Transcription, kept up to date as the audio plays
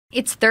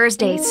It's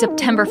Thursday,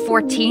 September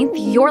 14th.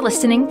 You're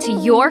listening to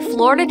Your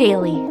Florida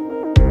Daily.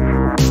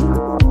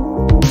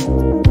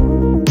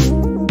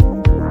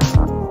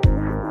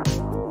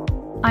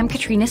 I'm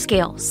Katrina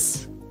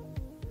Scales.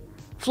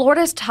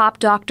 Florida's top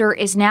doctor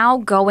is now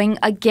going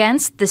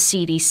against the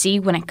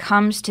CDC when it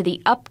comes to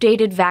the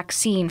updated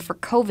vaccine for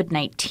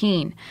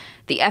COVID-19.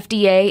 The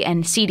FDA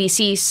and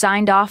CDC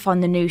signed off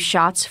on the new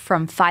shots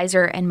from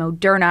Pfizer and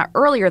Moderna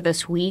earlier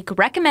this week,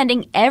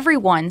 recommending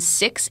everyone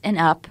 6 and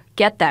up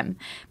get them.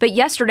 But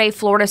yesterday,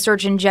 Florida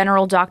Surgeon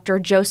General Dr.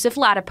 Joseph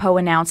Ladapo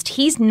announced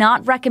he's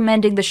not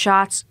recommending the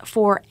shots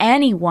for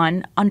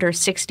anyone under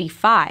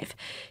 65.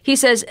 He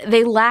says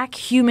they lack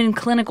human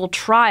clinical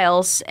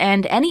trials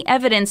and any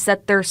evidence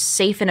that they're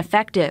safe and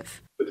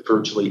effective. With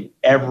virtually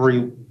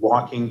every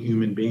walking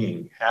human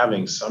being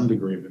having some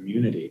degree of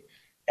immunity,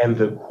 and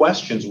the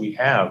questions we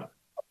have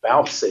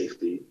about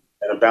safety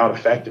and about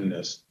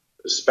effectiveness,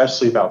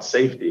 especially about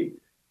safety,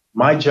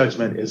 my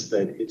judgment is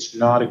that it's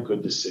not a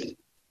good decision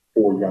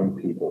for young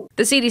people.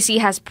 The CDC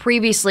has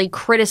previously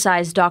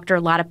criticized Dr.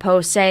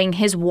 Ladapo, saying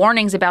his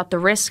warnings about the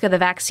risk of the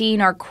vaccine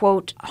are,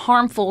 quote,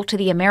 harmful to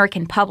the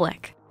American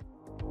public.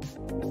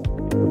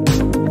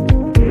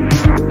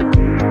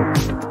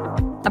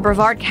 A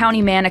Brevard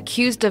County man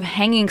accused of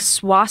hanging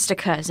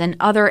swastikas and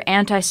other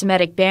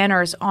anti-Semitic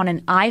banners on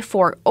an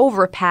I-4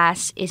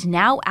 overpass is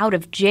now out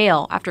of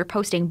jail after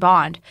posting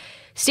bond.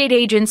 State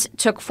agents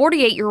took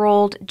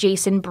 48-year-old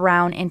Jason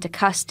Brown into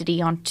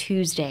custody on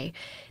Tuesday.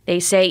 They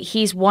say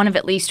he's one of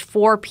at least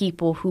 4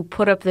 people who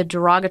put up the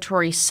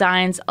derogatory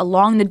signs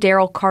along the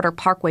Darrell Carter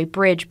Parkway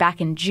Bridge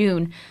back in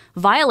June,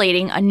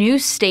 violating a new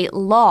state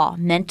law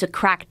meant to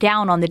crack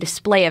down on the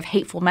display of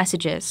hateful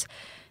messages.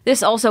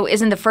 This also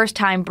isn't the first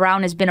time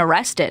Brown has been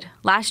arrested.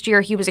 Last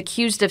year, he was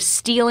accused of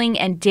stealing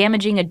and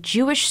damaging a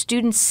Jewish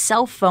student's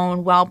cell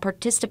phone while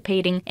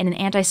participating in an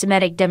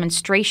anti-Semitic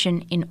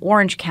demonstration in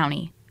Orange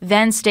County.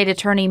 Then State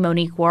Attorney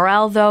Monique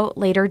Worrell, though,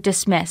 later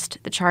dismissed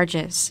the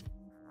charges.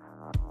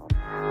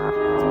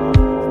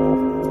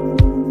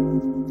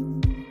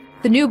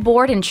 The new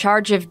board in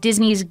charge of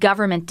Disney's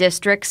government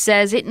district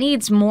says it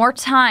needs more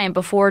time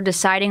before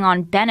deciding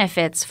on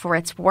benefits for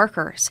its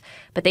workers.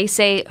 But they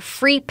say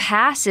free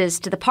passes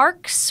to the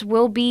parks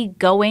will be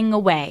going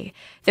away.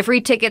 The free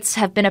tickets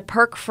have been a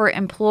perk for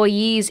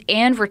employees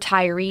and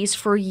retirees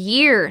for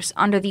years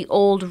under the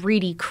old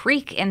Reedy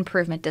Creek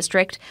Improvement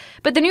District.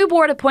 But the new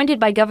board appointed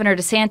by Governor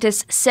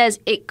DeSantis says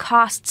it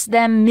costs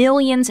them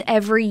millions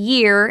every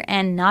year,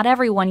 and not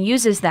everyone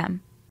uses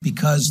them.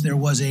 Because there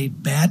was a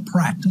bad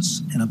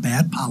practice and a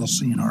bad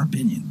policy, in our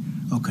opinion,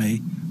 of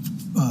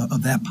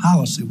that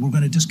policy, we're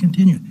going to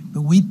discontinue it.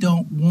 But we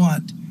don't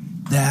want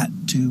that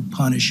to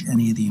punish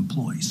any of the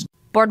employees.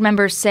 Board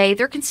members say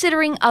they're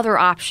considering other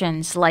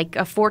options, like a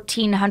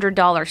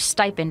 $1,400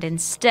 stipend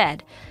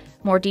instead.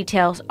 More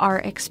details are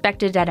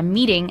expected at a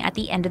meeting at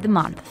the end of the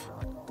month.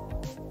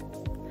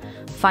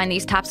 Find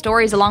these top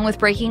stories along with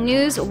breaking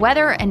news,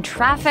 weather, and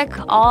traffic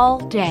all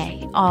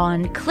day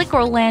on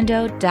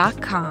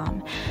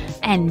clickorlando.com.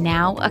 And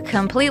now a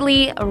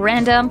completely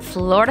random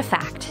Florida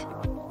fact.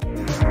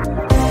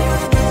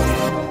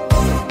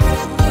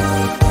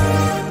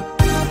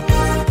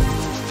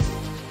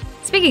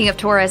 Speaking of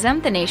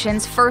tourism, the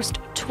nation's first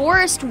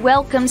tourist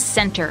welcome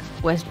center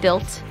was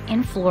built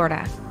in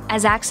Florida.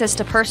 As access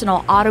to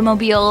personal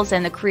automobiles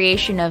and the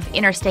creation of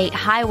interstate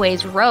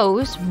highways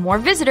rose, more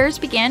visitors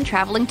began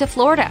traveling to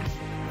Florida.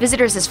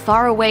 Visitors as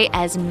far away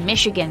as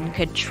Michigan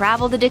could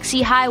travel the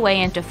Dixie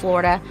Highway into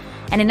Florida,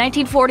 and in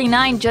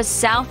 1949, just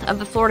south of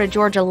the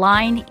Florida-Georgia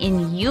line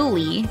in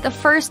Yulee, the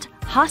first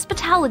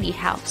hospitality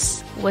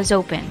house was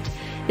opened.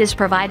 This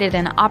provided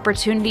an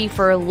opportunity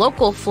for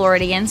local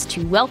Floridians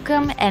to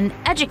welcome and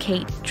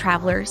educate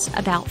travelers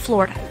about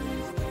Florida.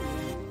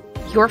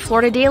 Your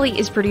Florida Daily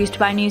is produced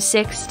by News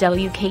 6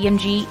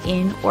 WKMG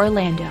in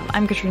Orlando.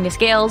 I'm Katrina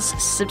Scales.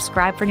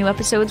 Subscribe for new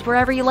episodes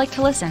wherever you like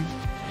to listen.